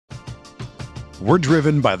We're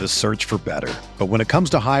driven by the search for better. But when it comes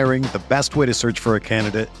to hiring, the best way to search for a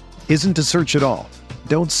candidate isn't to search at all.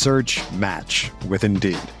 Don't search, match with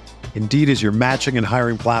Indeed. Indeed is your matching and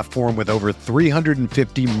hiring platform with over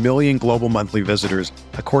 350 million global monthly visitors,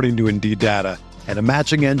 according to Indeed data, and a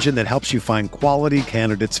matching engine that helps you find quality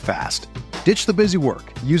candidates fast. Ditch the busy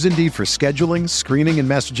work. Use Indeed for scheduling, screening, and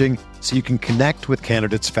messaging so you can connect with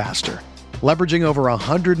candidates faster. Leveraging over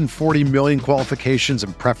 140 million qualifications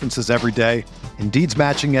and preferences every day, Indeed's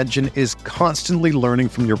matching engine is constantly learning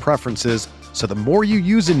from your preferences, so the more you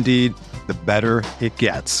use Indeed, the better it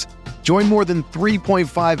gets. Join more than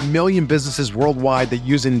 3.5 million businesses worldwide that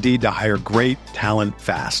use Indeed to hire great talent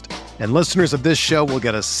fast. And listeners of this show will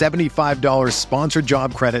get a $75 sponsored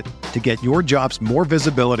job credit to get your jobs more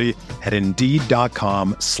visibility at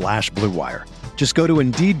Indeed.com/Blue Wire. Just go to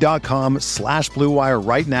Indeed.com/Blue Wire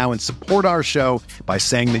right now and support our show by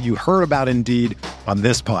saying that you heard about Indeed on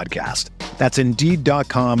this podcast. That's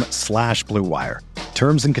Indeed.com/Blue Wire.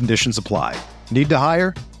 Terms and conditions apply. Need to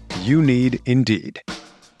hire? You need Indeed.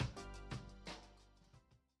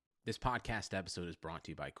 This podcast episode is brought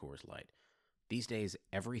to you by Coors Light. These days,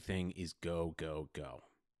 everything is go, go, go.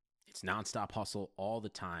 It's nonstop hustle all the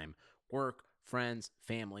time. Work, friends,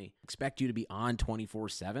 family, expect you to be on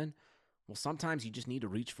 24/7. Well, sometimes you just need to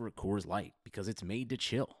reach for a Coors Light because it's made to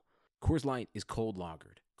chill. Coors Light is cold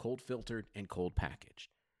lagered, cold filtered, and cold packaged.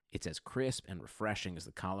 It's as crisp and refreshing as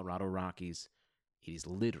the Colorado Rockies. It is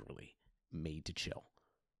literally made to chill.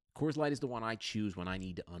 Coors Light is the one I choose when I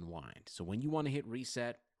need to unwind. So when you want to hit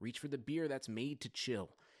reset, reach for the beer that's made to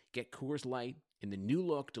chill. Get Coors Light in the new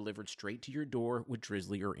look delivered straight to your door with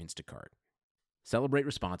Drizzly or Instacart. Celebrate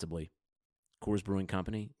responsibly. Coors Brewing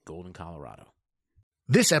Company, Golden, Colorado.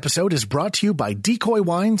 This episode is brought to you by Decoy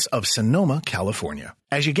Wines of Sonoma, California.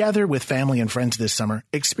 As you gather with family and friends this summer,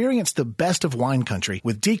 experience the best of wine country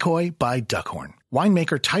with Decoy by Duckhorn.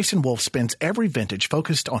 Winemaker Tyson Wolfe spends every vintage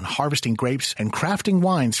focused on harvesting grapes and crafting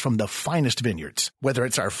wines from the finest vineyards. Whether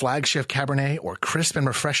it's our flagship Cabernet or crisp and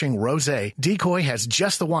refreshing Rosé, Decoy has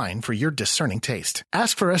just the wine for your discerning taste.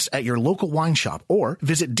 Ask for us at your local wine shop or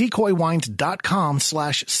visit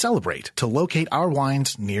decoywines.com/celebrate to locate our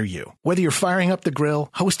wines near you. Whether you're firing up the grill,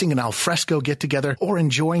 hosting an alfresco get-together, or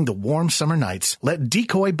enjoying the warm summer nights, let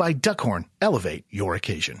Decoy by Duckhorn elevate your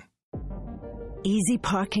occasion. Easy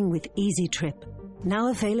parking with Easy Trip. Now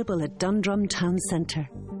available at Dundrum Town Centre.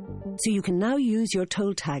 So you can now use your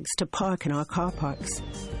toll tags to park in our car parks.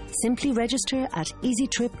 Simply register at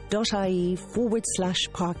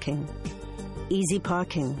easytrip.ie/parking. Easy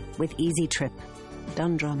parking with Easy Trip.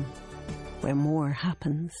 Dundrum, where more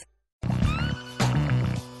happens.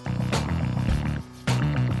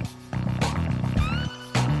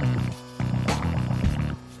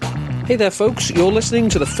 Hey there folks, you're listening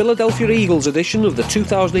to the Philadelphia Eagles edition of the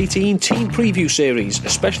 2018 Team Preview Series, a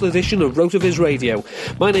special edition of RotoViz Radio.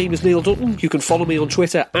 My name is Neil Dutton. You can follow me on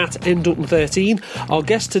Twitter at ndutton13. Our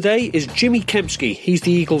guest today is Jimmy Kempski. He's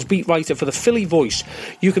the Eagles beat writer for the Philly Voice.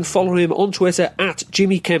 You can follow him on Twitter at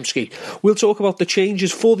Jimmy Kempski. We'll talk about the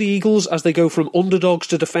changes for the Eagles as they go from underdogs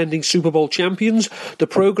to defending Super Bowl champions, the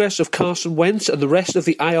progress of Carson Wentz and the rest of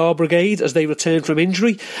the IR brigade as they return from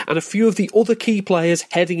injury, and a few of the other key players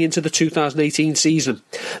heading into the 2018 season.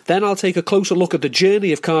 Then I'll take a closer look at the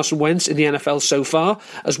journey of Carson Wentz in the NFL so far,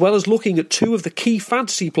 as well as looking at two of the key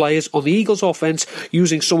fantasy players on the Eagles offense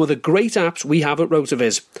using some of the great apps we have at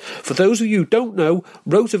RotoViz. For those of you who don't know,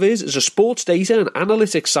 RotoViz is a sports data and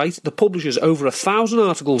analytics site that publishes over 1,000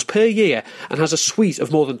 articles per year and has a suite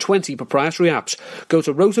of more than 20 proprietary apps. Go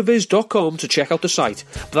to rotoviz.com to check out the site.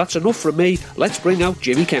 But that's enough from me. Let's bring out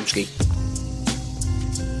Jimmy Kempski.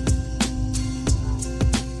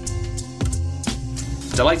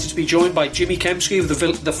 Delighted to be joined by Jimmy Kempski of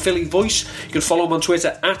the Philly Voice. You can follow him on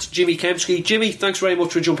Twitter at Jimmy Kempski. Jimmy, thanks very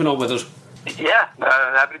much for jumping on with us. Yeah,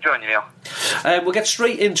 happy to join you, Neil. We'll get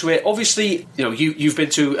straight into it. Obviously, you've been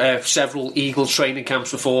to several Eagles training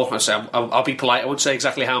camps before. I'll be polite. I won't say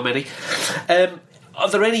exactly how many. Are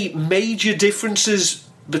there any major differences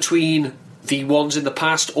between the ones in the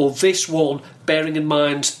past or this one, bearing in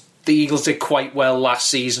mind the Eagles did quite well last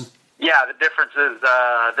season? Yeah, the difference is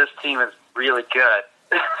this team is really good.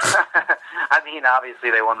 I mean,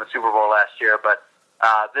 obviously they won the Super Bowl last year, but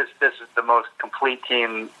this is the most complete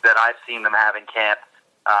team that I've seen them have in camp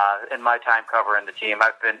in my time covering the team.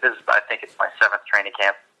 I think it's my 7th training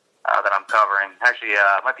camp that I'm covering. Actually,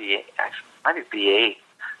 might be B8.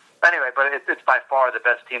 Anyway, but it's by far the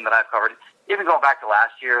best team that I've covered. Even going back to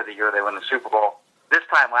last year, the year they won the Super Bowl. This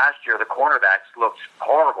time last year, the cornerbacks looked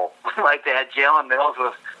horrible. Like they had Jalen Mills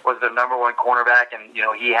was the number one cornerback, and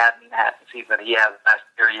he hadn't had the season that he had last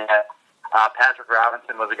year. He had Patrick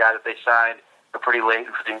Robinson was the guy that they signed. pretty late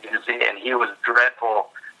in free agency, and he was dreadful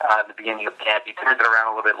in the beginning of camp. He turned it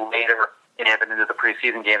around a little bit later and even into the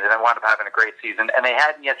preseason games, and then wound up having a great season. And they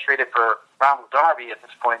hadn't yet traded for Ronald Darby at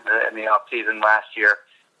this point in the offseason last year.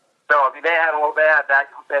 So, I mean, they had a lot of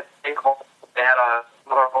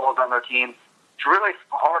holes on their team. It's really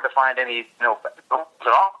hard to find any, goals at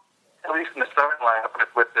all, at least in the starting lineup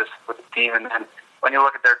with the team. And then when you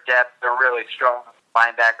look at their depth, they're really strong.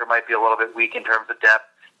 Linebacker might be a little bit weak in terms of depth.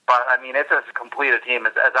 But, I mean, it's as complete a team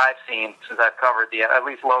as I've seen since I've covered at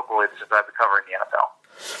least locally, since I've been covering the NFL.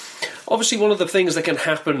 Obviously, one of the things that can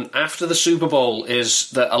happen after the Super Bowl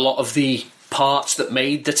is that a lot of the parts that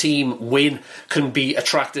made the team win can be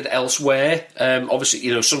attracted elsewhere.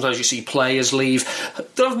 Obviously, sometimes you see players leave.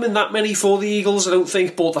 There haven't been that many for the Eagles, I don't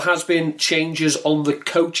think, but there has been changes on the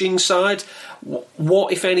coaching side.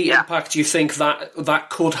 What, if any, impact do you think that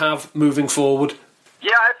could have moving forward?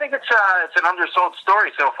 Yeah, I think it's an undersold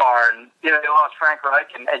story so far. And, they lost Frank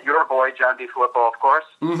Reich and your boy, John DeFilippo, of course.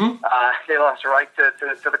 Mm-hmm. They lost Reich to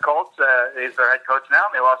the Colts. He's their head coach now.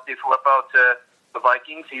 And they lost DeFilippo to the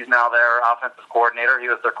Vikings. He's now their offensive coordinator. He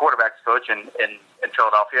was their quarterback's coach in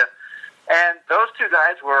Philadelphia. And those two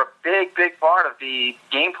guys were a big, big part of the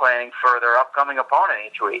game planning for their upcoming opponent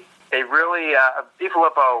each week. They really,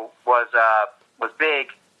 DeFilippo was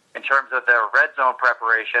big in terms of their red zone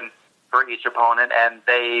preparation for each opponent, and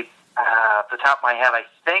they, off the top of my head, I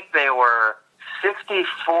think they were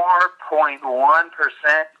 64.1%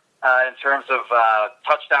 in terms of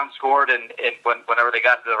touchdowns scored whenever they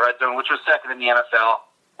got to the red zone, which was second in the NFL.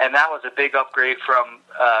 And that was a big upgrade from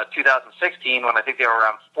 2016, when I think they were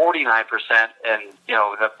around 49% in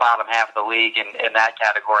the bottom half of the league in that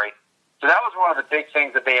category. So that was one of the big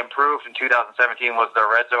things that they improved in 2017 was their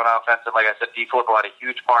red zone offense. And like I said, DeFilippo had a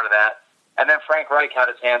huge part of that. And then Frank Reich had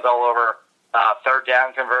his hands all over third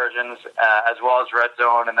down conversions as well as red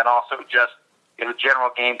zone, and then also just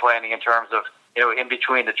general game planning in terms of in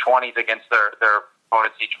between the 20s against their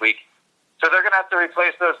opponents each week. So they're going to have to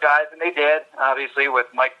replace those guys, and they did, obviously, with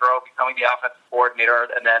Mike Grove becoming the offensive coordinator,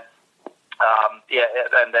 and then they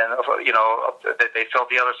filled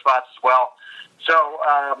the other spots as well. So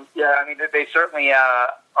they certainly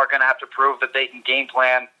are going to have to prove that they can game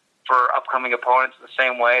plan for upcoming opponents in the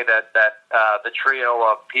same way that the trio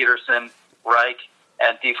of Peterson, Reich,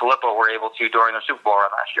 and DeFilippo were able to during their Super Bowl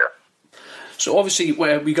run last year. So obviously,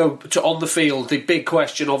 where we go to on the field, the big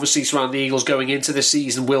question obviously surrounding the Eagles going into this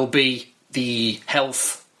season will be the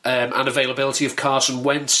health and availability of Carson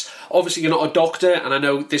Wentz. Obviously, you're not a doctor, and I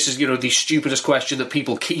know this is the stupidest question that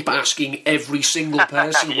people keep asking every single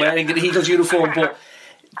person wearing an Eagles uniform, but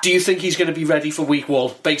do you think he's going to be ready for week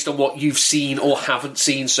one, based on what you've seen or haven't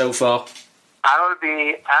seen so far? I would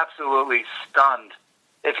be absolutely stunned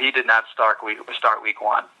if he did not start week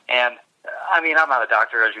one. And, I mean, I'm not a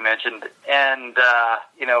doctor, as you mentioned, and,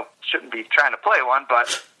 shouldn't be trying to play one, but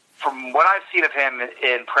from what I've seen of him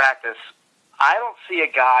in practice, I don't see a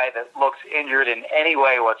guy that looks injured in any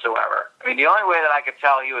way whatsoever. I mean, the only way that I could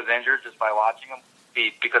tell he was injured just by watching him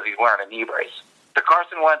be because he's wearing a knee brace. The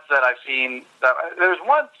Carson Wentz that I've seen, there was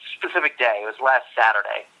one specific day, it was last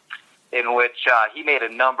Saturday, in which he made a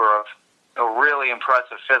number of really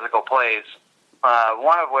impressive physical plays,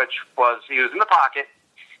 one of which was he was in the pocket,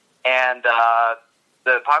 and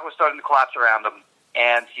the pocket was starting to collapse around him,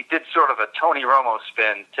 and he did sort of a Tony Romo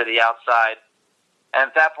spin to the outside, and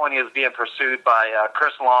at that point he was being pursued by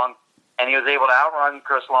Chris Long, and he was able to outrun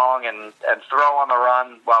Chris Long and throw on the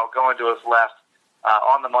run while going to his left,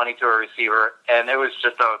 on the money to a receiver, and it was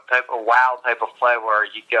just a wow type of play where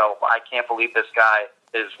you go, I can't believe this guy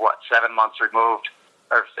is 7 months removed,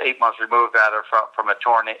 or 8 months removed rather, from a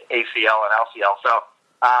torn ACL and LCL. So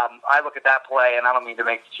I look at that play, and I don't mean to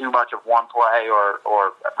make too much of one play, or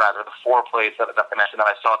rather the 4 plays that I mentioned that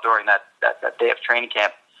I saw during that day of training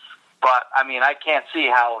camp. But I mean, I can't see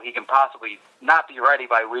how he can possibly not be ready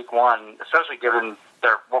by week one, especially given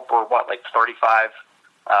we're 35.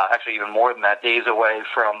 Actually, even more than that, days away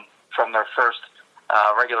from their first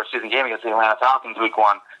regular season game against the Atlanta Falcons week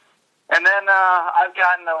one. And then I've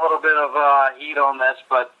gotten a little bit of heat on this,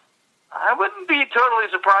 but I wouldn't be totally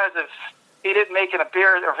surprised if he didn't make an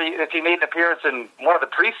appearance, or if he made an appearance in one of the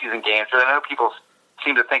preseason games. But I know people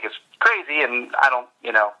seem to think it's crazy, and I don't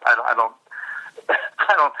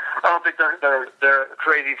think they're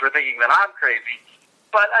crazy for thinking that I'm crazy.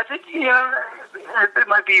 But I think it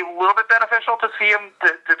might be a little bit beneficial to see him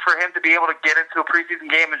for him to be able to get into a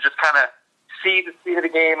preseason game and just kind of see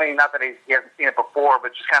the game. I mean, not that he hasn't seen it before,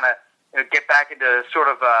 but just kind of get back into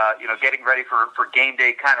sort of getting ready for game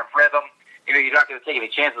day kind of rhythm. You're not going to take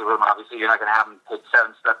any chances with him. Obviously, you're not going to have him take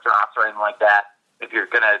 7-step drops or anything like that. if you're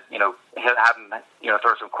going to, have him,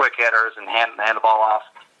 throw some quick hitters and hand the ball off,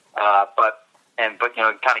 but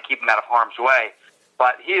kind of keep him out of harm's way.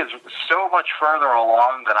 But he is so much further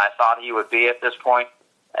along than I thought he would be at this point.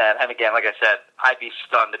 And again, like I said, I'd be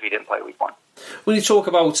stunned if he didn't play week 1. When you talk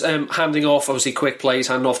about handing off, obviously quick plays,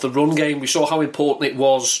 handing off the run game, we saw how important it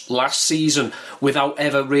was last season without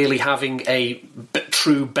ever really having a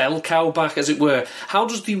true bell cow back, as it were. How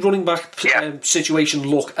does the running back situation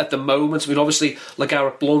look at the moment? I mean, obviously,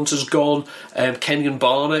 LeGarrette Blount has gone. Kenyon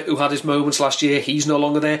Barner, who had his moments last year, he's no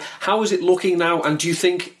longer there. How is it looking now? And do you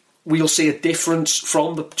think we'll see a difference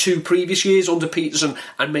from the 2 previous years under Peterson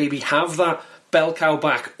and maybe have that bell cow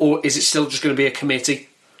back, or is it still just going to be a committee?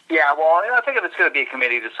 Yeah, well, I think if it's going to be a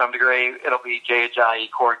committee to some degree, it'll be Ajayi,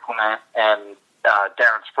 Corey Clement, and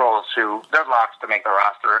Darren Sproles, who they're locks to make the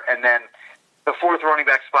roster. And then the 4th running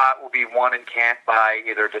back spot will be won in camp by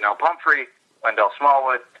either Donnell Pumphrey, Wendell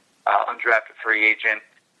Smallwood, undrafted free agent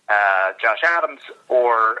Josh Adams,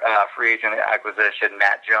 or free agent acquisition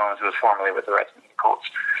Matt Jones, who was formerly with the Redskins and Colts.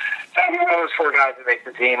 So those 4 guys that make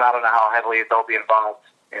the team, I don't know how heavily they'll be involved,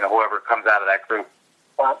 whoever comes out of that group.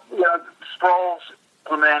 But, Sproles,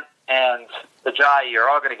 Clement, and Ajayi are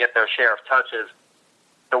all going to get their share of touches.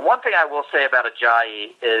 The one thing I will say about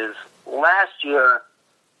Ajayi is last year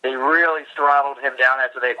they really throttled him down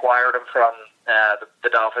after they acquired him from the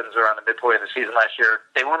Dolphins around the midpoint of the season last year.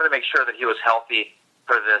 They wanted to make sure that he was healthy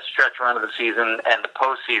for the stretch run of the season and the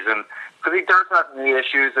postseason, because he does have knee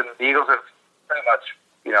issues, and the Eagles have pretty much,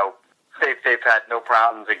 they've had no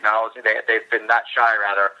problems acknowledging. They've been not shy,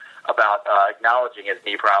 rather, about acknowledging his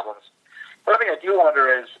knee problems. One thing I do wonder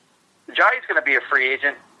is, Ajayi's going to be a free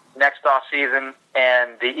agent next offseason,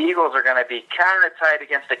 and the Eagles are going to be kind of tight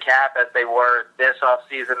against the cap as they were this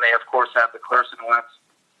offseason. They, of course, have the Carson Wentz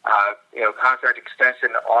contract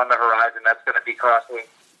extension on the horizon. That's going to be costly.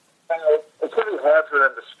 It's going to be hard for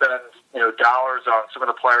them to spend dollars on some of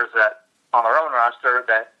the players that on their own roster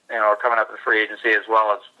that are coming up in free agency, as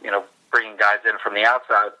well as bringing guys in from the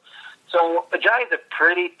outside. So Ajayi is a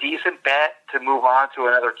pretty decent bet to move on to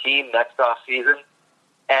another team next offseason.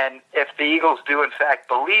 And if the Eagles do, in fact,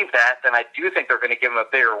 believe that, then I do think they're going to give him a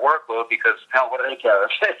bigger workload because, hell, what do they care?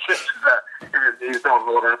 He's don't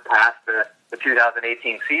hold up past the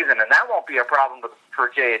 2018 season. And that won't be a problem for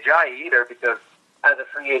Jay Ajayi either, because as a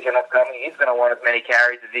free agent upcoming, he's going to want as many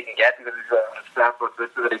carries as he can get because he's going to stop with this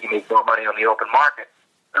so that he can make more money on the open market.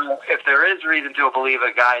 So if there is reason to believe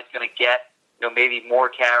a guy is going to get maybe more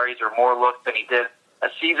carries or more looks than he did a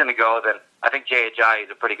season ago, then I think Jay Ajayi is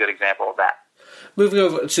a pretty good example of that. Moving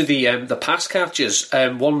over to the pass catchers,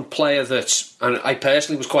 one player that and I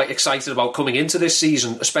personally was quite excited about coming into this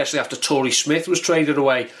season, especially after Torrey Smith was traded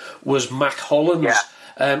away, was Mac Hollins.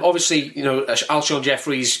 Yeah. Obviously, Alshon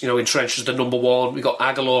Jeffrey's, entrenched as the number 1. We got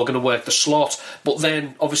Aguilar going to work the slot, but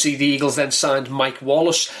then obviously the Eagles then signed Mike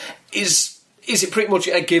Wallace. Is it pretty much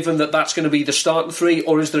a given that that's going to be the starting 3,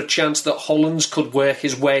 or is there a chance that Hollins could work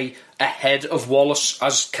his way ahead of Wallace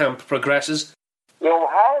as camp progresses? Well,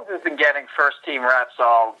 Hollins has been getting first-team reps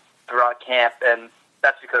all throughout camp, and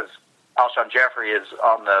that's because Alshon Jeffrey is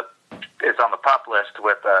on the PUP list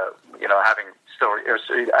with having still as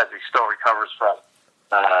he still recovers from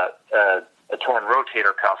a torn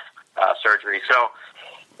rotator cuff surgery. So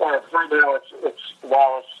right now it's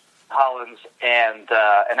Wallace, Hollins, and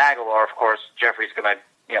Aguilar. Of course, Jeffrey's going to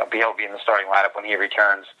he'll be in the starting lineup when he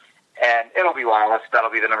returns. And it'll be Wallace. That'll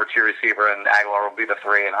be the number 2 receiver, and Aguilar will be the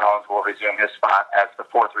 3, and Hollins will resume his spot as the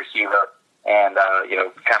 4th receiver and,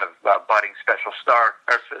 budding special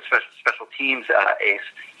teams ace.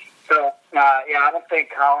 So, I don't think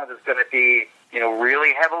Hollins is going to be,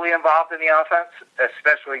 really heavily involved in the offense,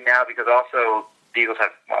 especially now because also the Eagles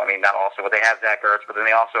have, not also, but they have Zach Ertz, but then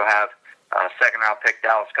they also have second-round pick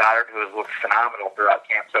Dallas Goedert, who has looked phenomenal throughout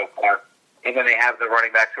camp so far. And then they have the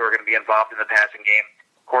running backs who are going to be involved in the passing game.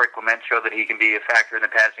 Corey Clement showed that he can be a factor in the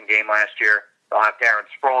passing game last year. They'll have Darren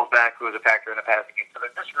Sproles back, who was a factor in the passing game. So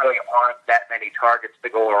there just really aren't that many targets to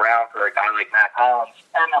go around for a guy like Mac Hollins.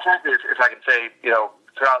 And the fact is, if I can say,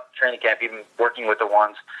 throughout training camp, even working with the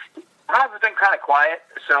ones, Hollins has been kind of quiet.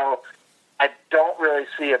 So I don't really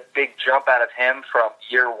see a big jump out of him from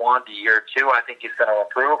year 1 to year 2. I think he's going to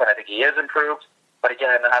improve, and I think he is improved. But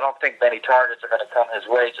again, I don't think many targets are going to come his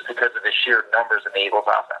way just because of the sheer numbers in the Eagles'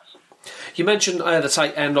 offense. You mentioned the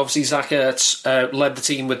tight end. Obviously, Zach Ertz led the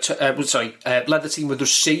team with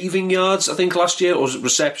receiving yards, I think, last year, or was it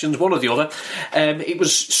receptions, one or the other. It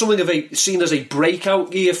was something of seen as a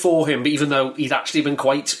breakout year for him, even though he'd actually been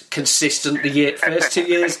quite consistent the first 2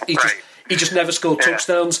 years. He just never scored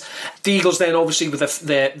touchdowns. The Eagles then, obviously, with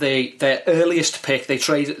their earliest pick, they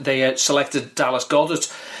selected Dallas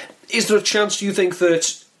Goedert. Is there a chance, do you think,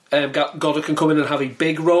 that Goddard can come in and have a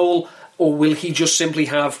big role, or will he just simply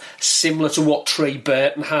have similar to what Trey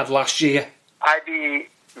Burton had last year? I'd be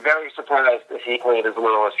very surprised if he played as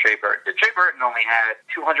little as Trey Burton. Trey Burton only had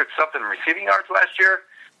 200-something receiving yards last year.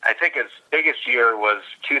 I think his biggest year was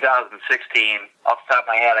 2016. Off the top of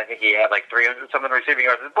my head, I think he had like 300-something receiving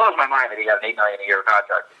yards. It blows my mind that he got an $8 million a year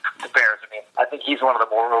contract to Bears. I mean, I think he's one of the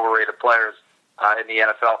more overrated players in the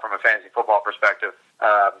NFL from a fantasy football perspective,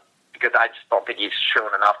 because I just don't think he's shown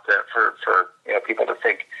enough for people to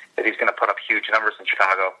think that he's going to put up huge numbers in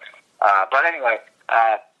Chicago. But anyway,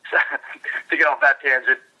 to get off that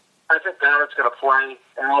tangent, I think Goddard's going to play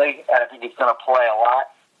early, and I think he's going to play a lot.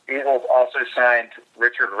 The Eagles also signed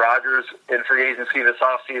Richard Rodgers in free agency this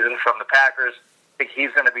offseason from the Packers. I think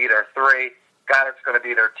he's going to be their 3. Goddard's going to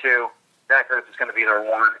be their 2. Zach Ertz is going to be their 1.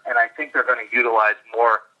 And I think they're going to utilize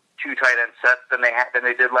more 2 tight end sets than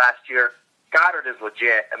they did last year. Goddard is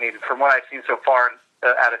legit. I mean, from what I've seen so far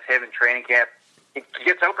out of him in training camp, he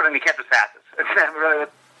gets open and he catches passes.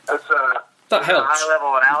 That helps. A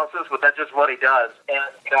high-level analysis, but that's just what he does. And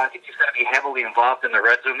I think he's going to be heavily involved in the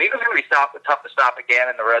red zone. He's going to be tough to stop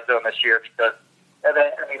again in the red zone this year because,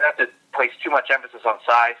 not to place too much emphasis on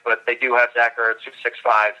size, but they do have Zach Ertz, who's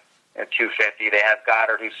 6'5", and 250. They have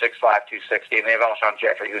Goddard, who's 6'5", 260, and they have Alshon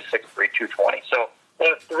Jeffrey, who's 6'3", 220. So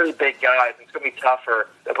they have 3 big guys. It's going to be tough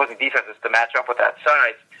for opposing defenses to match up with that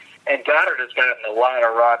size. And Goddard has gotten a lot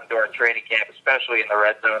of run during training camp, especially in the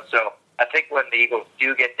red zone. So I think when the Eagles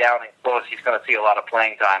do get down and close, he's going to see a lot of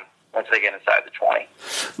playing time once they get inside the 20.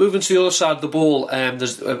 Moving to the other side of the ball,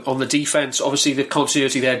 there's on the defence, obviously the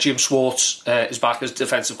continuity there. Jim Schwartz is back as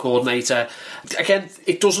defensive coordinator. Again,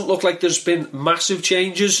 it doesn't look like there's been massive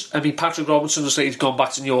changes. I mean, Patrick Robinson has gone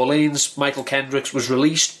back to New Orleans. Michael Kendricks was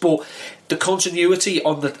released, but the continuity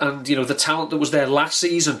on the talent that was there last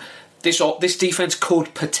season, this defence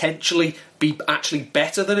could potentially be actually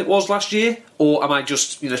better than it was last year, or am I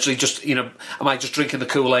just am I just drinking the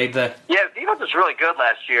Kool-Aid there? Yeah, the defense was really good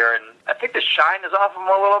last year, and I think the shine is off them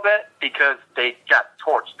a little bit because they got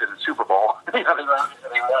torched in the Super Bowl. They won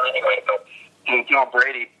anyway, but Tom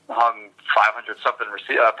Brady hung 500-something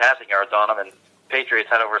passing yards on them, and Patriots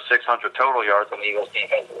had over 600 total yards on the Eagles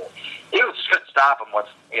defense. The Eagles just couldn't stop them once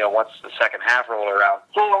the second half rolled around.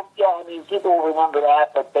 So, yeah, I mean, people will remember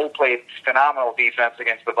that, but they played phenomenal defense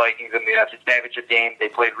against the Vikings in the NFC Championship game. They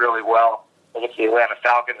played really well against the Atlanta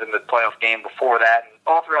Falcons in the playoff game before that. And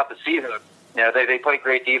all throughout the season, they played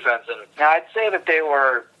great defense. And I'd say that they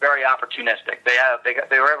were very opportunistic.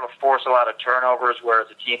 They were able to force a lot of turnovers,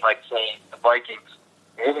 whereas a team like, say, the Vikings,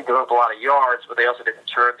 they didn't give up a lot of yards, but they also didn't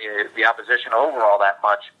turn the opposition over all that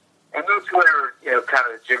much. And that's where, kind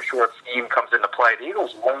of the Jim Schwartz scheme comes into play. The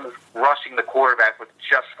Eagles love rushing the quarterback with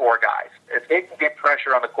just 4 guys. If they can get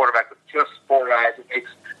pressure on the quarterback with just 4 guys, it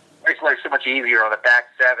makes life so much easier on the back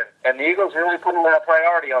 7. And the Eagles really put a lot of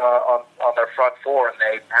priority on their front 4, and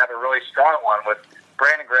they have a really strong one with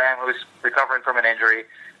Brandon Graham, who's recovering from an injury.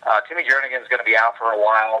 Timmy Jernigan's going to be out for a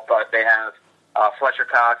while, but they have Fletcher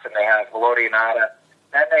Cox, and they have Melody Inada.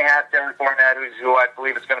 And they have Derek Barnett, who I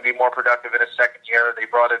believe is going to be more productive in his second year. They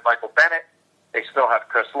brought in Michael Bennett. They still have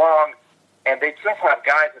Chris Long. And they just have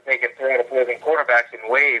guys that they can throw at opposing quarterbacks in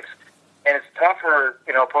waves. And it's tough for,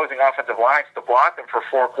 opposing offensive lines to block them for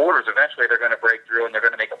 4 quarters. Eventually they're going to break through and they're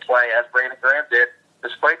going to make a play, as Brandon Graham did,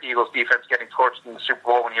 despite the Eagles' defense getting torched in the Super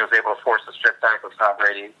Bowl when he was able to force the strip tackle of Tom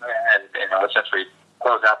Brady and essentially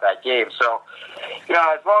close out that game. So,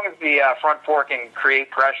 as long as the front 4 can create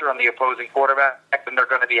pressure on the opposing quarterback, then they're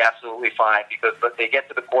going to be absolutely fine because they get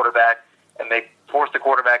to the quarterback and they force the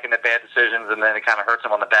quarterback into bad decisions, and then it kind of hurts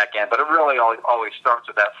them on the back end. But it really always starts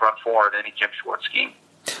with that front 4 in any Jim Schwartz scheme.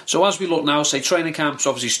 So as we look now, say training camp's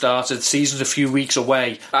obviously started, the season's a few weeks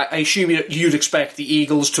away. I assume you'd expect the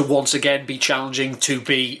Eagles to once again be challenging to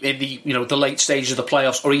be in the late stage of the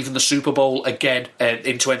playoffs or even the Super Bowl again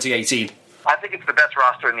in 2018. I think it's the best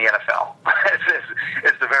roster in the NFL.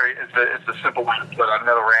 It's the simple way to put it. I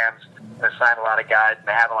know the Rams have signed a lot of guys and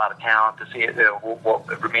they have a lot of talent. To see it,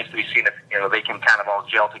 it remains to be seen if they can kind of all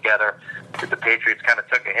gel together. If the Patriots kind of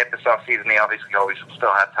took a hit this offseason, they obviously always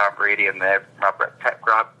still have Tom Brady and they have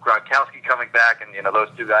Gronkowski coming back, and those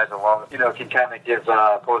 2 guys alone can kind of give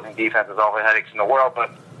opposing defenses all the headaches in the world. But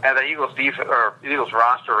the Eagles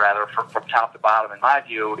roster rather from top to bottom, in my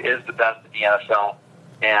view, is the best in the NFL.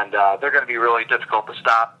 And they're going to be really difficult to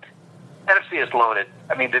stop. NFC is loaded.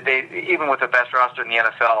 I mean, even with the best roster in the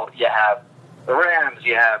NFL, you have the Rams,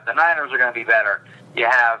 you have the Niners are going to be better. You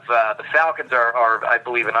have the Falcons are I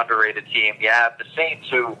believe, an underrated team. You have the Saints,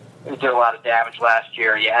 who who did a lot of damage last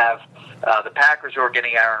year. You have the Packers who are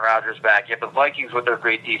getting Aaron Rodgers back. You have the Vikings with their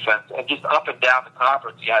great defense, and just up and down the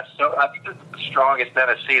conference. You have I think this is the strongest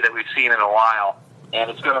NFC that we've seen in a while,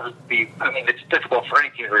 and it's going to be. I mean, it's difficult for any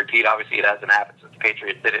team to repeat. Obviously, it hasn't happened since the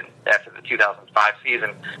Patriots did it after the 2005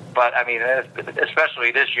 season. But I mean,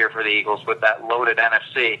 especially this year for the Eagles with that loaded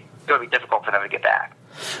NFC, it's going to be difficult for them to get back.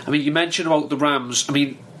 I mean, you mentioned about the Rams. I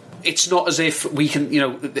mean, it's not as if we can,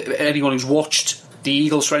 anyone who's watched the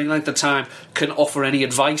Eagles for any length of time can offer any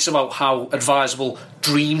advice about how advisable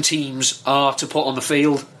dream teams are to put on the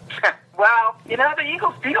field. Well, the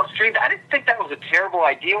Eagles dream. I didn't think that was a terrible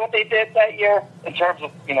idea what they did that year in terms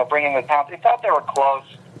of bringing the talent. They thought they were close.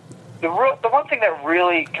 The one thing that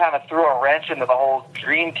really kind of threw a wrench into the whole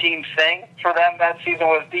dream team thing for them that season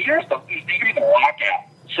was the year of the lockout.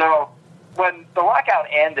 So when the lockout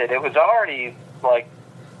ended, it was already like,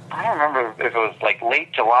 I don't remember if it was like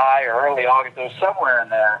late July or early August. It was somewhere in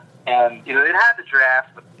there. And, they had the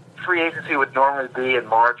draft. Free agency would normally be in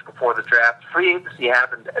March before the draft. Free agency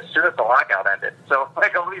happened as soon as the lockout ended. So,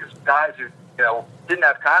 like, all these guys who, didn't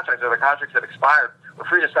have contracts or their contracts had expired were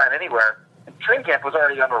free to sign anywhere. And training camp was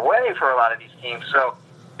already underway for a lot of these teams. So,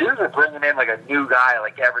 dudes were bringing in, like, a new guy,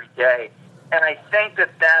 like, every day. And I think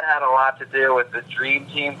that had a lot to do with the dream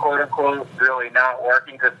team, quote-unquote, really not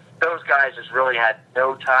working because those guys just really had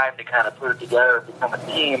no time to kind of put it together and become a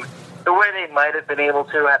team the way they might have been able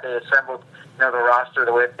to had they assembled the roster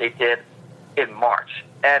the way they did in March.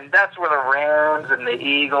 And that's where the Rams and the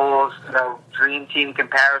Eagles, dream team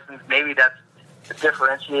comparisons, maybe that's the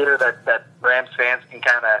differentiator that Rams fans can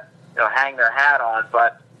kind of hang their hat on.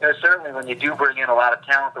 But certainly when you do bring in a lot of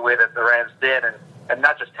talent the way that the Rams did, and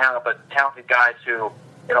not just talent, but talented guys who,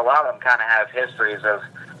 a lot of them kind of have histories of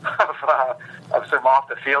some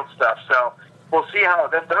off-the-field stuff. So we'll see how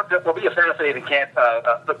there'll be a fascinating camp.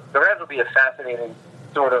 The Rams will be a fascinating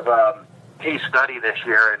sort of case study this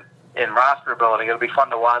year in roster building. It'll be fun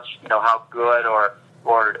to watch, how good or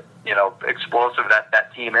explosive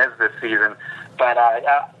that team is this season. But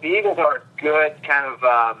the Eagles are a good kind of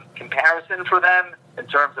comparison for them in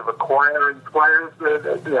terms of acquiring players.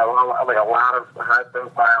 Like a lot of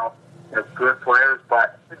high-profile, good players,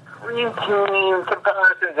 but the dream team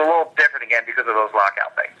comparison is a little different again because of those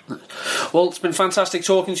lockout things. Well, it's been fantastic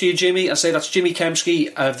talking to you, Jimmy. I say that's Jimmy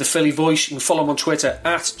Kempski of the Philly Voice. You can follow him on Twitter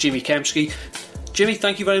at Jimmy Kempski. Jimmy,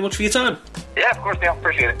 thank you very much for your time. Yeah, of course, Neil.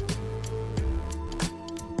 Appreciate it.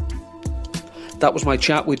 That was my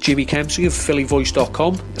chat with Jimmy Kempski of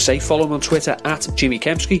phillyvoice.com. Say follow him on Twitter at Jimmy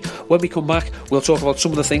Kempski. When we come back, we'll talk about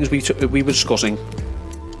some of the things we were discussing.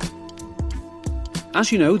 As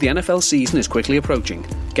you know, the NFL season is quickly approaching.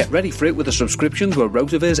 Get ready for it with a subscription to a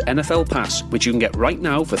RotoViz NFL Pass, which you can get right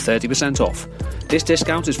now for 30% off. This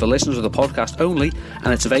discount is for listeners of the podcast only,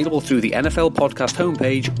 and it's available through the NFL podcast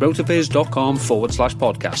homepage,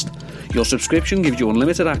 rotoviz.com/podcast. Your subscription gives you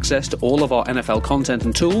unlimited access to all of our NFL content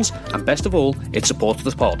and tools, and best of all, it supports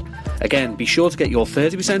the pod. Again, be sure to get your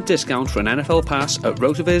 30% discount for an NFL Pass at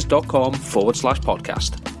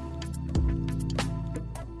rotoviz.com/podcast.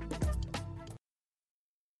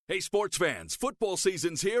 Hey sports fans, football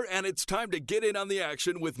season's here and it's time to get in on the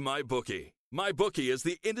action with MyBookie. MyBookie is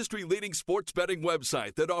the industry-leading sports betting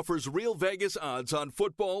website that offers real Vegas odds on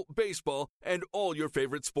football, baseball, and all your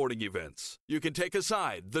favorite sporting events. You can take a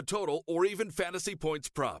side, the total, or even fantasy points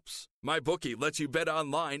props. MyBookie lets you bet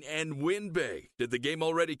online and win big. Did the game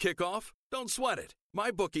already kick off? Don't sweat it.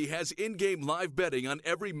 MyBookie has in-game live betting on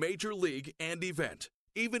every major league and event,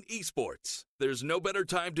 even esports. There's no better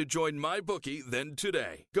time to join MyBookie than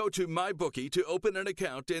today. Go to MyBookie to open an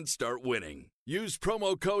account and start winning. Use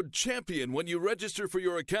promo code CHAMPION when you register for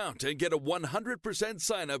your account and get a 100%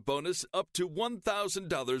 sign-up bonus up to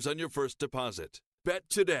 $1,000 on your first deposit. Bet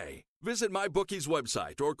today. Visit MyBookie's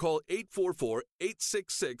website or call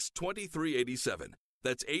 844-866-2387.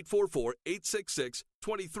 That's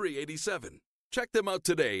 844-866-2387. Check them out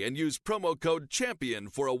today and use promo code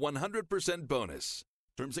CHAMPION for a 100% bonus.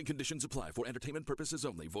 Terms and conditions apply for entertainment purposes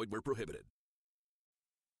only. Void where prohibited.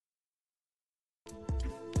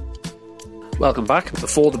 Welcome back.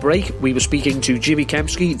 Before the break, we were speaking to Jimmy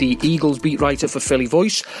Kempski, the Eagles beat writer for Philly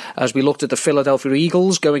Voice, as we looked at the Philadelphia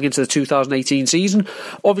Eagles going into the 2018 season.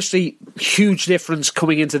 Obviously, huge difference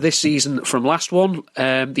coming into this season from last one.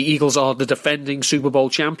 The Eagles are the defending Super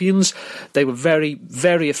Bowl champions. They were very,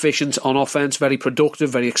 very efficient on offense, very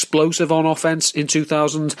productive, very explosive on offense in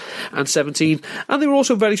 2017. And they were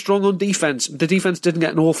also very strong on defense. The defense didn't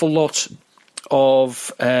get an awful lot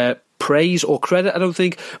of praise or credit, I don't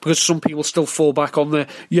think, because some people still fall back on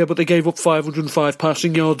but they gave up 505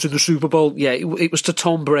 passing yards in the Super Bowl. Yeah, it was to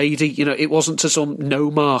Tom Brady. It wasn't to some no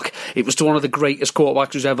mark. It was to one of the greatest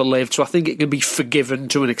quarterbacks who's ever lived. So I think it can be forgiven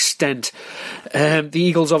to an extent. The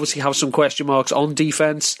Eagles obviously have some question marks on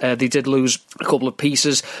defence. They did lose a couple of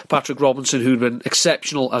pieces. Patrick Robinson, who'd been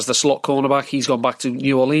exceptional as the slot cornerback, he's gone back to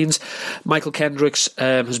New Orleans. Michael Kendricks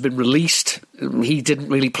has been released. He didn't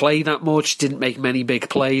really play that much, didn't make many big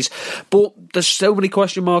plays. But there's so many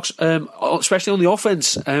question marks, especially on the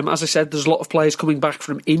offence. As I said, there's a lot of players coming back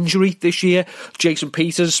from injury this year. Jason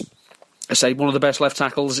Peters, I say one of the best left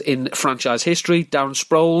tackles in franchise history. Darren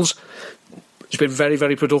Sproles has been very,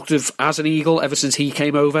 very productive as an Eagle ever since he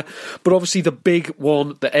came over. But obviously the big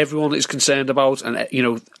one that everyone is concerned about, and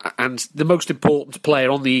the most important player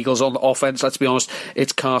on the Eagles on the offence, let's be honest,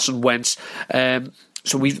 it's Carson Wentz.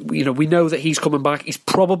 So we know that he's coming back. He's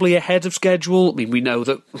probably ahead of schedule. I mean, we know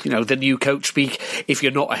that, the new coach speak, if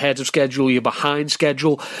you're not ahead of schedule, you're behind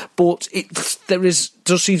schedule. But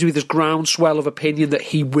does seem to be this groundswell of opinion that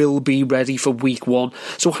he will be ready for week 1.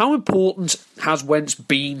 So how important has Wentz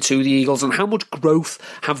been to the Eagles, and how much growth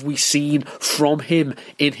have we seen from him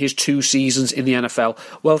in his 2 seasons in the NFL?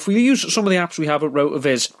 Well, if we use some of the apps we have at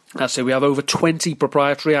RotoViz, I'd say we have over 20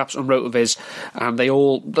 proprietary apps on RotoViz, and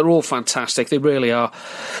they're all fantastic. They really are.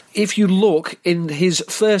 If you look in his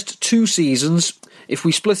first 2 seasons, if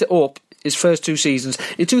we split it up, his first 2 seasons,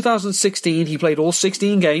 in 2016 he played all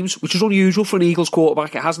 16 games, which is unusual for an Eagles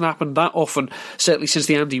quarterback. It hasn't happened that often, certainly since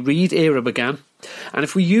the Andy Reid era began. And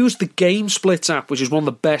if we use the Game Splits app, which is one of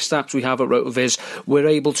the best apps we have at RotoViz, we're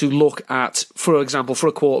able to look at, for example, for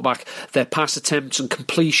a quarterback, their pass attempts and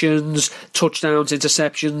completions, touchdowns,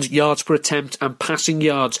 interceptions, yards per attempt, and passing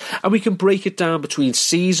yards. And we can break it down between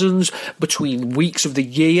seasons, between weeks of the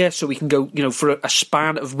year. So we can go, for a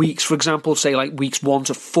span of weeks, for example, say like weeks 1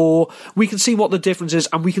 to 4. We can see what the difference is,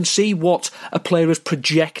 and we can see what a player is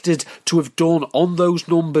projected to have done on those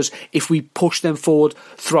numbers if we push them forward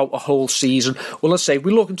throughout a whole season. Well, let's say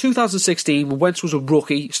we look in 2016 when Wentz was a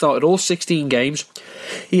rookie, started all 16 games.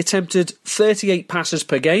 He attempted 38 passes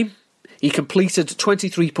per game. He completed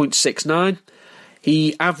 23.69.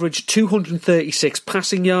 He averaged 236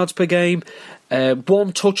 passing yards per game,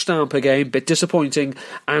 1 touchdown per game, bit disappointing,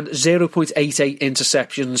 and 0.88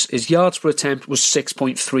 interceptions. His yards per attempt was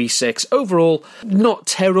 6.36. Overall, not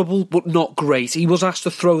terrible, but not great. He was asked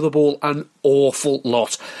to throw the ball an awful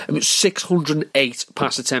lot. I mean, 608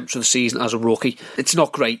 pass attempts for the season as a rookie. It's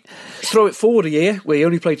not great. Throw it forward a year, where he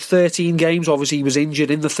only played 13 games. Obviously, he was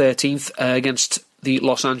injured in the 13th against the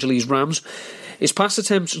Los Angeles Rams. His pass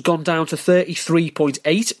attempts had gone down to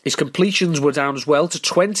 33.8. His completions were down as well to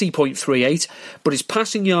 20.38. But his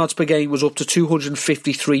passing yards per game was up to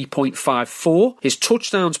 253.54. His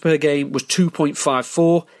touchdowns per game was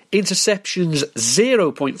 2.54. Interceptions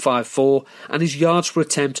 0.54, and his yards per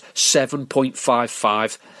attempt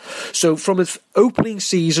 7.55. So from his opening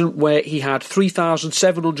season, where he had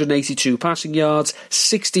 3,782 passing yards,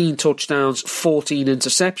 16 touchdowns, 14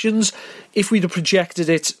 interceptions, if we'd have projected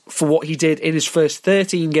it for what he did in his first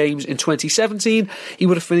 13 games in 2017, he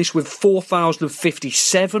would have finished with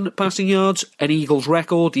 4,057 passing yards, an Eagles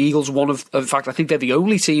record. The Eagles, in fact, I think they're the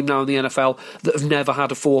only team now in the NFL that have never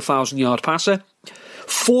had a 4,000-yard passer.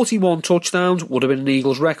 41 touchdowns would have been an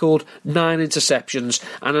Eagles record, 9 interceptions,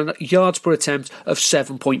 and a yards per attempt of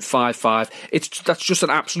 7.55. That's just an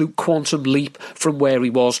absolute quantum leap from where he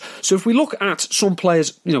was. So if we look at some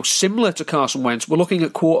players, similar to Carson Wentz, we're looking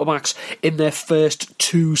at quarterbacks in their first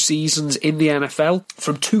 2 seasons in the NFL,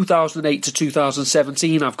 from 2008 to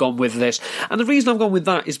 2017. I've gone with this, and the reason I've gone with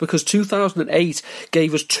that is because 2008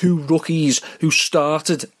 gave us 2 rookies who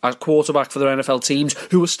started as quarterback for their NFL teams,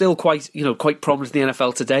 who are still quite prominent in the NFL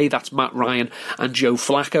today. That's Matt Ryan and Joe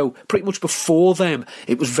Flacco. Pretty much before them,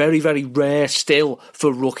 it was very, very rare still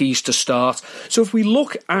for rookies to start. So if we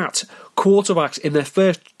look at quarterbacks in their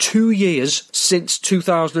first 2 years since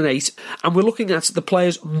 2008, and we're looking at the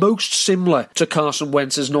players most similar to Carson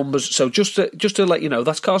Wentz's numbers. So just to let you know,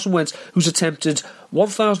 that's Carson Wentz, who's attempted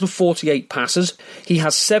 1,048 passes. He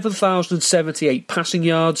has 7,078 passing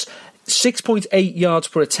yards, 6.8 yards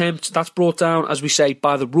per attempt. That's brought down, as we say,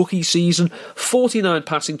 by the rookie season. 49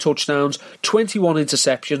 passing touchdowns, 21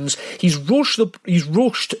 interceptions. He's rushed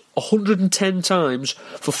 110 times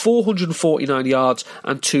for 449 yards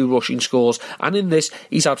and 2 rushing scores. And in this,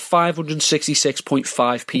 he's had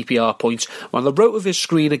 566.5 PPR points. While the RotoViz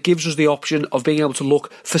screener gives us the option of being able to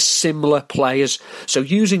look for similar players. So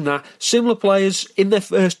using that, similar players in their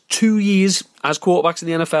first 2 years as quarterbacks in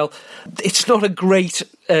the NFL, it's not a great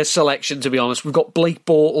selection, to be honest. We've got Blake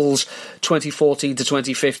Bortles, 2014 to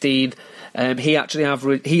 2015. He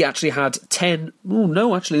actually had 10. Oh,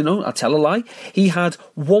 no, actually, no, I tell a lie. He had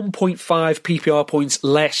 1.5 PPR points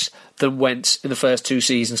less than Wentz in the first 2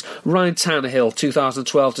 seasons. Ryan Tannehill,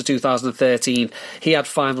 2012 to 2013, he had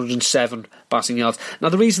 507 passing yards. Now,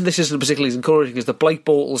 the reason this isn't particularly encouraging is that Blake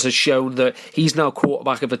Bortles has shown that he's now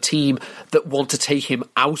quarterback of a team that want to take him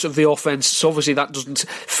out of the offense. So obviously that doesn't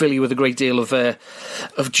fill you with a great deal of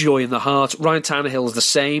joy in the heart. Ryan Tannehill is the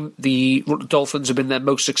same. The Dolphins have been their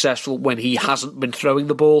most successful when he hasn't been throwing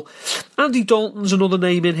the ball. Andy Dalton's another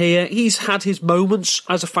name in here. He's had his moments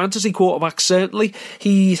as a fantasy quarterback, certainly.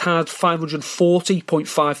 He's had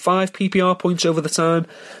 540.55 PPR points over the time.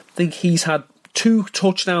 I think he's had 2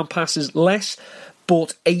 touchdown passes less,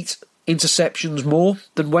 but 8 interceptions more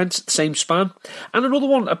than Wentz at the same span. And another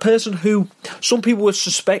one, a person who some people were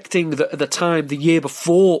suspecting that at the time, the year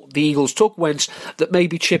before the Eagles took Wentz, that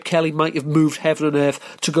maybe Chip Kelly might have moved heaven and earth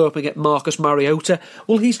to go up and get Marcus Mariota.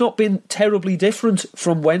 Well, he's not been terribly different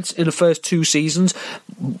from Wentz in the first 2 seasons.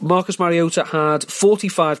 Marcus Mariota had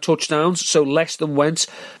 45 touchdowns, so less than Wentz,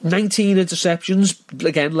 19 interceptions,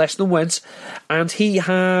 again less than Wentz, and he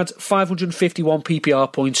had 551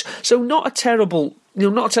 PPR points, so not a terribly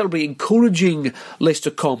encouraging list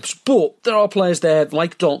of comps, but there are players there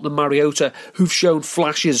like Dalton and Mariota who've shown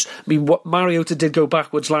flashes. I mean, what Mariota did go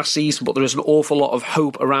backwards last season, but there is an awful lot of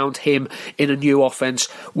hope around him in a new offense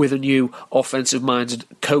with a new offensive-minded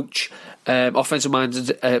coach.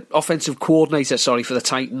 Offensive coordinator, for the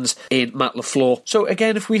Titans in Matt LaFleur. So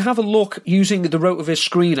again, if we have a look using the RotoViz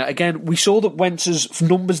screener, again, we saw that Wentz's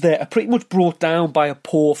numbers there are pretty much brought down by a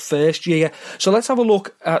poor first year. So let's have a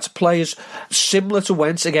look at players similar to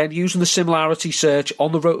Wentz, again, using the similarity search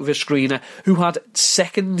on the RotoViz screener, who had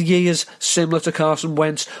second years similar to Carson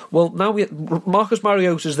Wentz. Well, now Marcus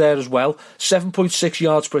Mariota's there as well, 7.6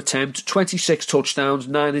 yards per attempt, 26 touchdowns,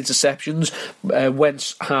 9 interceptions.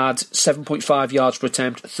 Wentz had 7.5 yards per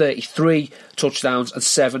attempt, 33 touchdowns and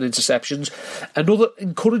 7 interceptions. Another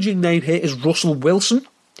encouraging name here is Russell Wilson.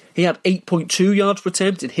 He had 8.2 yards per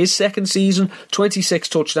attempt in his second season, 26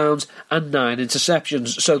 touchdowns and 9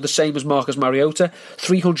 interceptions. So the same as Marcus Mariota,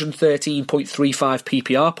 313.35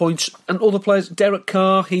 PPR points. And other players, Derek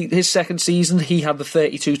Carr, his second season, he had the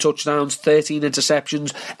 32 touchdowns, 13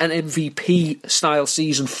 interceptions, an MVP-style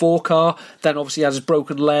season for Carr. Then obviously he has his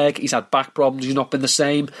broken leg, he's had back problems, he's not been the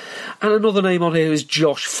same. And another name on here is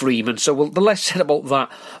Josh Freeman. So the less said about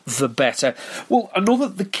that, the better. Well,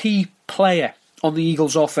 the key player on the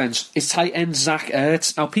Eagles' offense is tight end Zach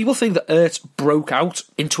Ertz. Now, people think that Ertz broke out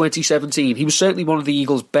in 2017. He was certainly one of the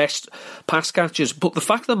Eagles' best pass catchers. But the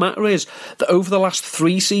fact of the matter is that over the last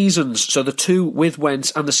 3 seasons, so the 2 with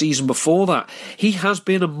Wentz and the season before that, he has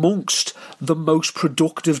been amongst the most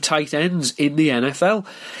productive tight ends in the NFL.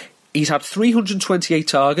 He's had 328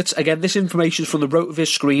 targets. Again, this information is from the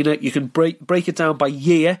RotoViz screener. You can break it down by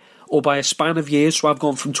year or by a span of years, so I've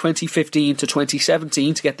gone from 2015 to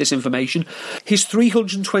 2017 to get this information. His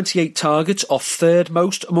 328 targets are third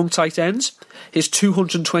most among tight ends. His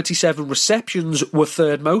 227 receptions were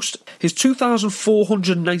third most. His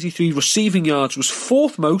 2,493 receiving yards was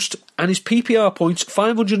fourth most, and his PPR points,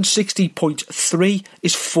 560.3,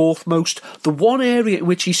 is fourth most. The one area in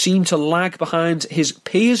which he seemed to lag behind his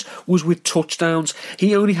peers was with touchdowns.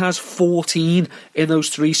 He only has 14 in those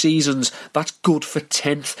 3 seasons. That's good for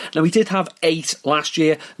 10th. Now, he did have 8 last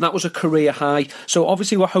year, and that was a career high. So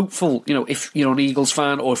obviously we're hopeful, if you're an Eagles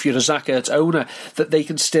fan or if you're a Zach Ertz owner, that they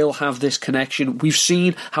can still have this connection. We've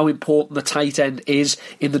seen how important the tight end is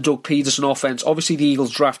in the Doug Peterson offense. Obviously the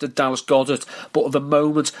Eagles drafted Dallas Goedert, but at the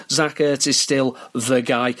moment Zach Ertz is still the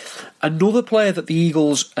guy. Another player that the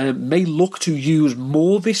Eagles may look to use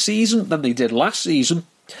more this season than they did last season,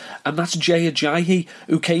 and that's Ajayi,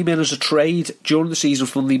 who came in as a trade during the season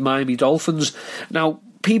from the Miami Dolphins. Now,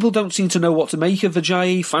 people don't seem to know what to make of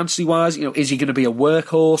Ajayi fantasy-wise. Is he going to be a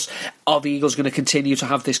workhorse? Are the Eagles going to continue to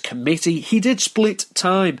have this committee? He did split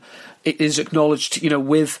time it is acknowledged,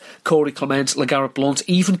 with Corey Clement, LeGarrette Blount,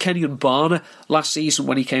 even Kenyon Barner last season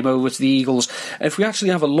when he came over to the Eagles. If we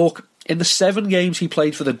actually have a look, in the 7 games he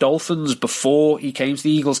played for the Dolphins before he came to the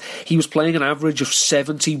Eagles, he was playing an average of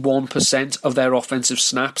 71% of their offensive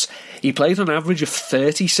snaps. He played an average of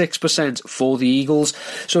 36% for the Eagles.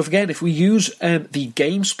 So if we use the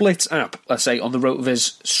Game Splits app, let's say on the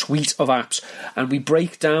RotoViz suite of apps, and we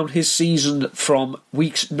break down his season from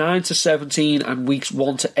weeks 9 to 17 and weeks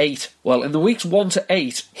 1 to 8, well, in the weeks 1 to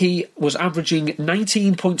 8, he was averaging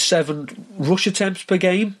 19.7 rush attempts per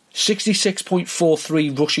game,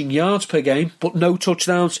 66.43 rushing yards per game, but no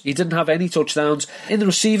touchdowns. He didn't have any touchdowns. In the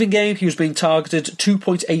receiving game, he was being targeted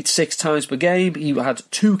 2.86 times per game. He had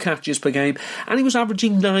 2 catches per game, and he was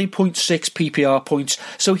averaging 9.6 PPR points.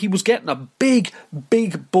 So he was getting a big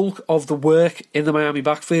bulk of the work in the Miami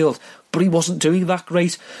backfield, but he wasn't doing that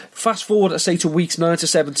great. Fast forward, let's say, to weeks 9 to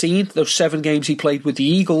 17, those 7 games he played with the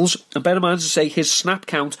Eagles, and bear in mind to say his snap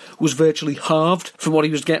count was virtually halved from what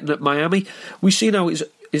he was getting at Miami. We see now his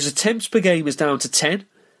attempts per game is down to 10.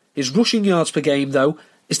 His rushing yards per game, though,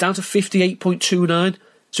 is down to 58.29.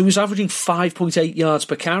 So he was averaging 5.8 yards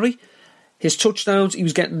per carry. His touchdowns, he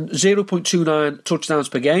was getting 0.29 touchdowns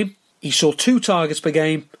per game. He saw 2 targets per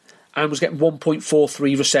game and was getting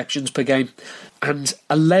 1.43 receptions per game and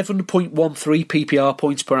 11.13 PPR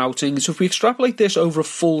points per outing. So if we extrapolate this over a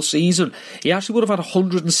full season, he actually would have had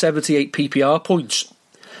 178 PPR points.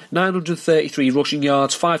 933 rushing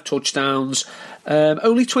yards, 5 touchdowns,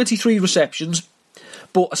 only 23 receptions,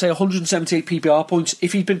 but I say 178 PPR points.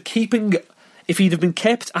 If he'd have been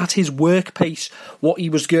kept at his work pace, what he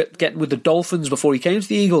was getting with the Dolphins before he came to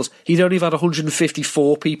the Eagles, he'd only have had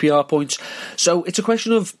 154 PPR points. So it's a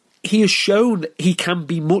question of, he has shown he can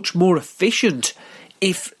be much more efficient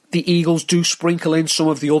if the Eagles do sprinkle in some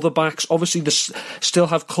of the other backs. Obviously, they still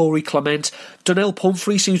have Corey Clement. Donnell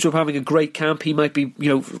Pumphrey seems to be having a great camp. He might be,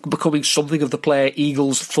 becoming something of the player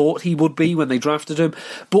Eagles thought he would be when they drafted him.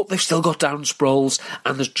 But they've still got Darren Sproles,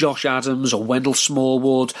 and there's Josh Adams or Wendell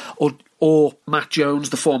Smallwood or Matt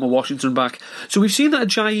Jones, the former Washington back. So we've seen that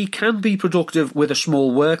Ajayi can be productive with a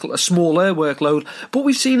smaller workload, but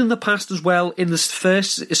we've seen in the past as well, in his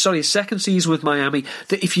second season with Miami,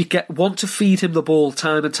 that if you want to feed him the ball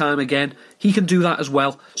time and time again, he can do that as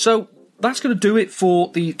well. So that's going to do it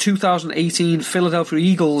for the 2018 Philadelphia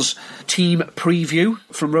Eagles team preview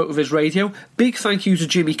from RotoViz Radio. Big thank you to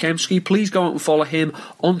Jimmy Kempski. Please go out and follow him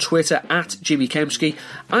on Twitter at Jimmy Kempski.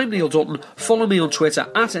 I'm Neil Dutton. Follow me on Twitter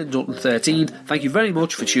at ndutton13. Thank you very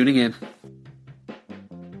much for tuning in.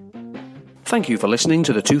 Thank you for listening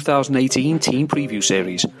to the 2018 Team Preview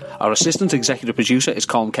Series. Our assistant executive producer is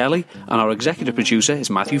Colin Kelly, and our executive producer is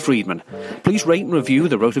Matthew Friedman. Please rate and review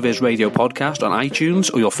the RotoViz Radio podcast on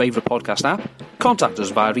iTunes or your favourite podcast app. Contact us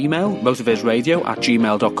via email,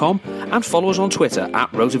 rotovizradio@gmail.com, and follow us on Twitter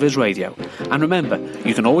at RotoVizRadio. And remember,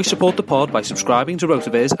 you can always support the pod by subscribing to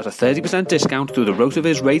RotoViz at a 30% discount through the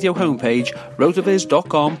RotoViz Radio homepage,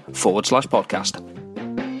 rotoviz.com/podcast.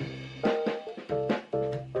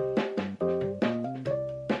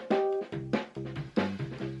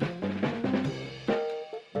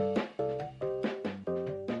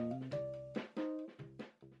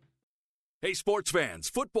 Hey sports fans,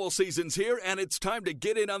 football season's here and it's time to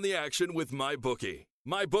get in on the action with MyBookie.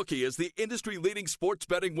 MyBookie is the industry-leading sports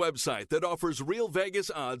betting website that offers real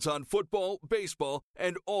Vegas odds on football, baseball,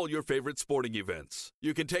 and all your favorite sporting events.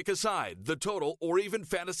 You can take a side, the total, or even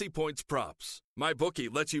fantasy points props.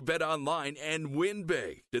 MyBookie lets you bet online and win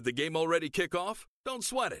big. Did the game already kick off? Don't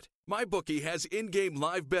sweat it. MyBookie has in-game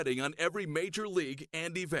live betting on every major league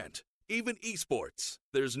and event, even esports.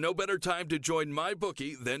 There's no better time to join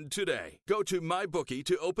MyBookie than today. Go to MyBookie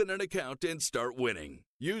to open an account and start winning.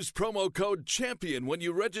 Use promo code CHAMPION when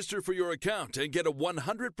you register for your account and get a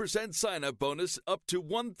 100% sign-up bonus up to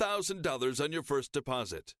 $1,000 on your first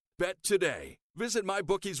deposit. Bet today. Visit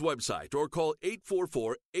MyBookie's website or call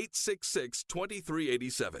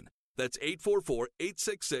 844-866-2387. That's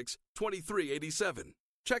 844-866-2387.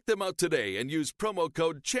 Check them out today and use promo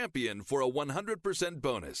code CHAMPION for a 100%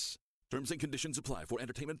 bonus. Terms and conditions apply for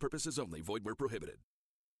entertainment purposes only. Void where prohibited.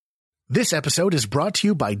 This episode is brought to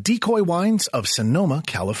you by Decoy Wines of Sonoma,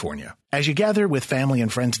 California. As you gather with family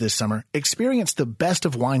and friends this summer, experience the best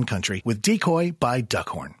of wine country with Decoy by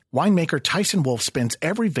Duckhorn. Winemaker Tyson Wolfe spends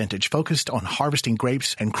every vintage focused on harvesting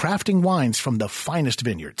grapes and crafting wines from the finest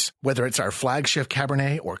vineyards. Whether it's our flagship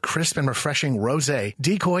Cabernet or crisp and refreshing Rosé,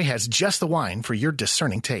 Decoy has just the wine for your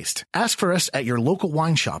discerning taste. Ask for us at your local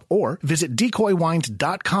wine shop or visit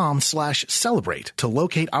decoywines.com/celebrate to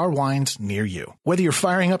locate our wines near you. Whether you're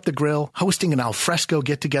firing up the grill, hosting an alfresco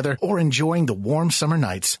get-together, or enjoying the warm summer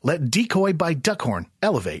nights, let Decoy by Duckhorn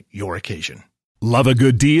elevate your occasion. Love a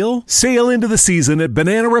good deal? Sail into the season at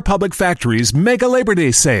Banana Republic Factory's Mega Labor Day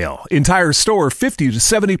Sale. Entire store 50 to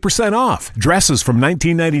 70% off. Dresses from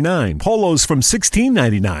 $19.99. Polos from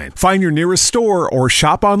 $16.99. Find your nearest store or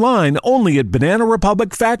shop online only at Banana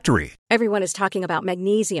Republic Factory. Everyone is talking about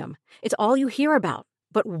magnesium. It's all you hear about.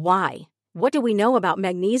 But why? What do we know about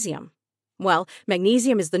magnesium? Well,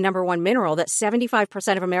 magnesium is the number one mineral that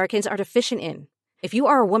 75% of Americans are deficient in. If you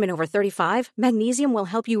are a woman over 35, magnesium will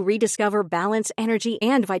help you rediscover balance, energy,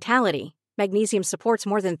 and vitality. Magnesium supports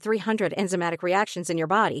more than 300 enzymatic reactions in your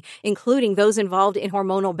body, including those involved in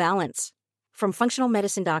hormonal balance. From functional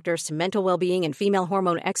medicine doctors to mental well-being and female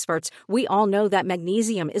hormone experts, we all know that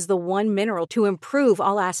magnesium is the one mineral to improve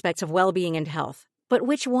all aspects of well-being and health. But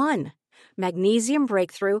which one? Magnesium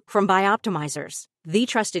Breakthrough from Bioptimizers, the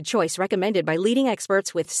trusted choice recommended by leading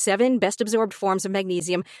experts with 7 best-absorbed forms of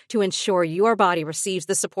magnesium to ensure your body receives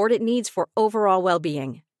the support it needs for overall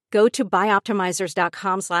well-being. Go to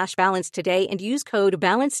bioptimizers.com/balance today and use code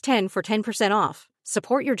BALANCE10 for 10% off.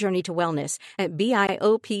 Support your journey to wellness at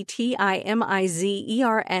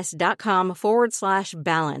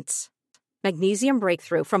bioptimizers.com/balance. Magnesium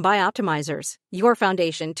Breakthrough from Bioptimizers, your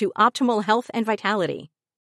foundation to optimal health and vitality.